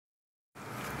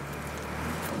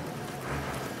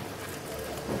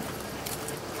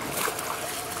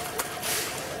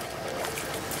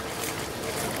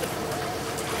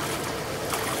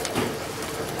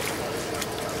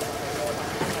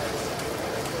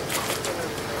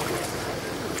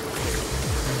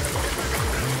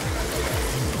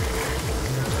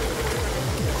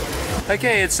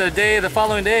Okay, it's the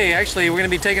following day. Actually, we're going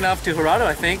to be taking off to Jorado,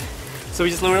 I think. So we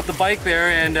just loaded up the bike there,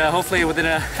 and hopefully within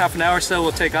a half an hour or so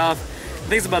we'll take off. I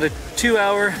think it's about a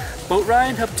 2-hour boat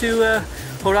ride up to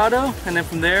Jorado, and then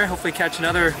from there hopefully catch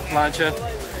another lancha.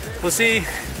 We'll see.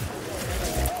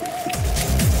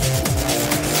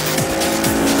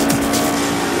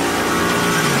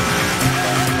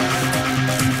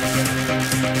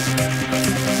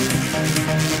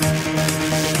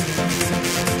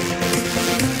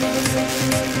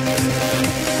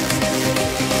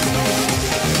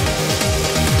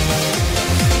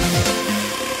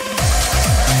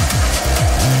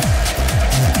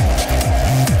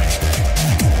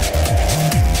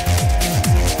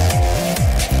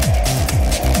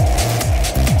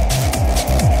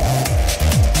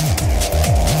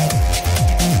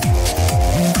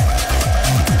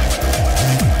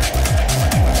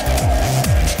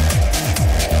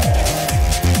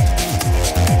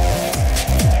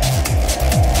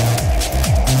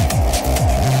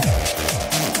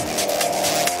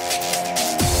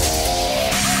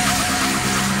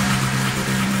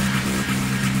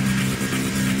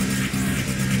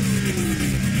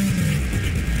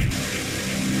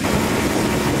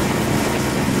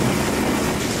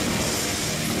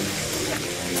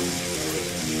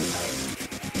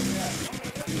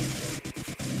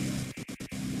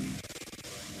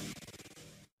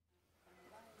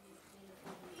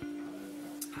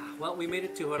 Well, we made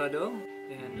it to Jorado,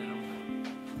 and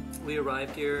we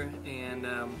arrived here, and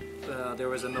there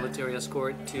was a military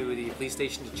escort to the police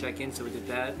station to check in, so we did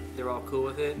that. They're all cool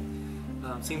with it.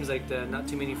 Seems like not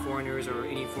too many foreigners or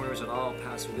any foreigners at all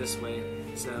pass through this way,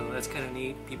 so that's kind of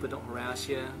neat. People don't harass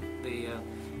you. They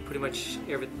pretty much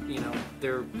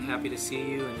they're happy to see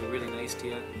you, and they're really nice to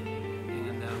you.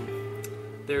 And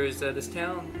there is this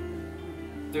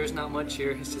town. There's not much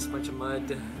here. It's just a bunch of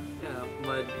mud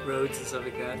roads and stuff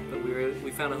like that, but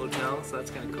we found a hotel, so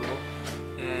that's kind of cool,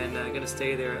 and I'm gonna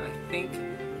stay there. I think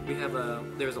we have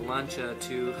there's a lancha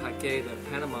to Jaque, the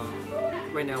Panama.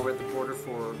 Right now we're at the border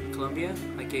for Colombia.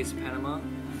 Jaque is Panama.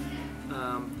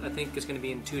 I think it's gonna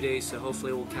be in 2 days, so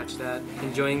hopefully we'll catch that.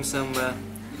 Enjoying some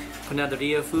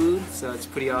panaderia food, so it's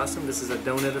pretty awesome. This is a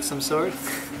donut of some sort,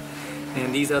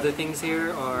 and these other things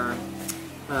here are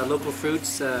local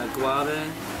fruits, guava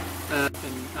and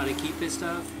arequipe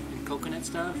stuff. Coconut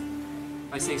stuff.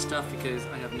 I say stuff because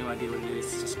I have no idea what it is.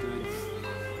 It's just good.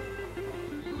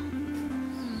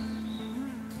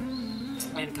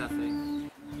 And cafe.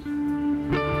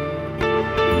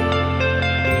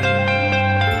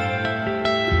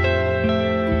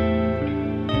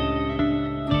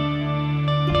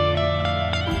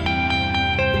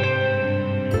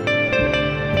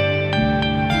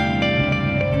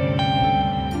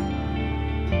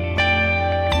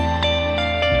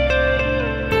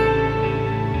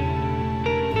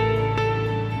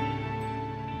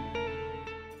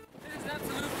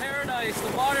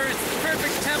 The water is the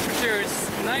perfect temperature. It's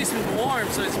nice and warm,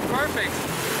 so it's perfect.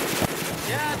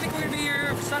 Yeah, I think we're gonna be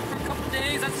here stuck for a couple of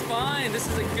days. That's fine. This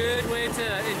is a good way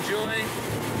to enjoy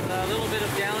a little bit of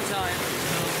downtime.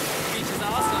 So the beach is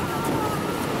awesome.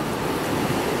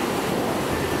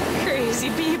 Crazy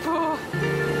people.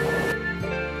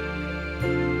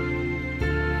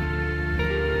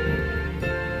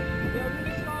 Yeah,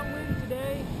 really strong wind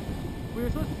today. We were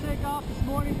supposed to take off this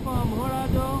morning from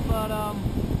Jorado, but at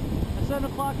 7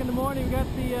 o'clock in the morning, we got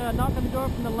the knock on the door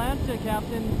from the lancha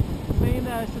captain saying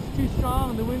that it's just too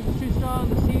strong, the winds are too strong,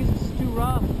 the seas is too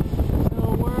rough.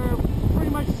 So we're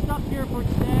pretty much stuck here for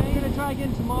today. We're gonna try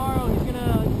again tomorrow. He's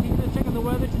gonna check on the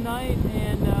weather tonight,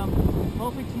 and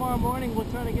hopefully tomorrow morning we'll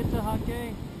try to get to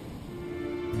Jaque.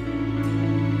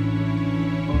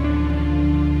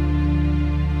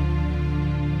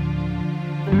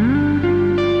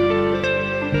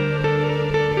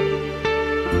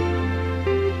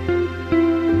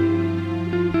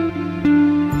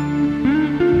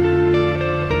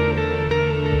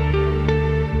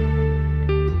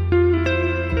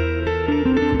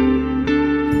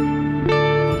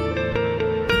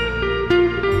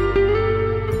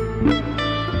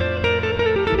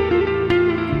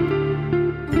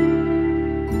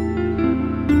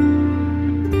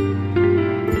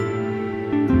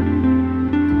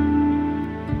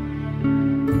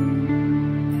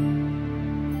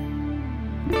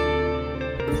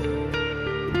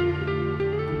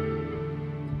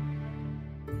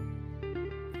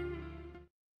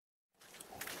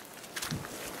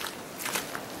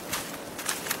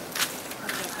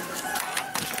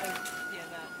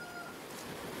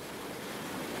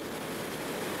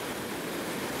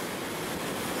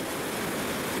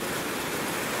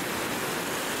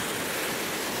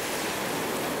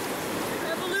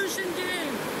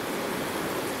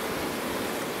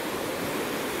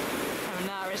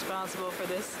 responsible for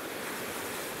this.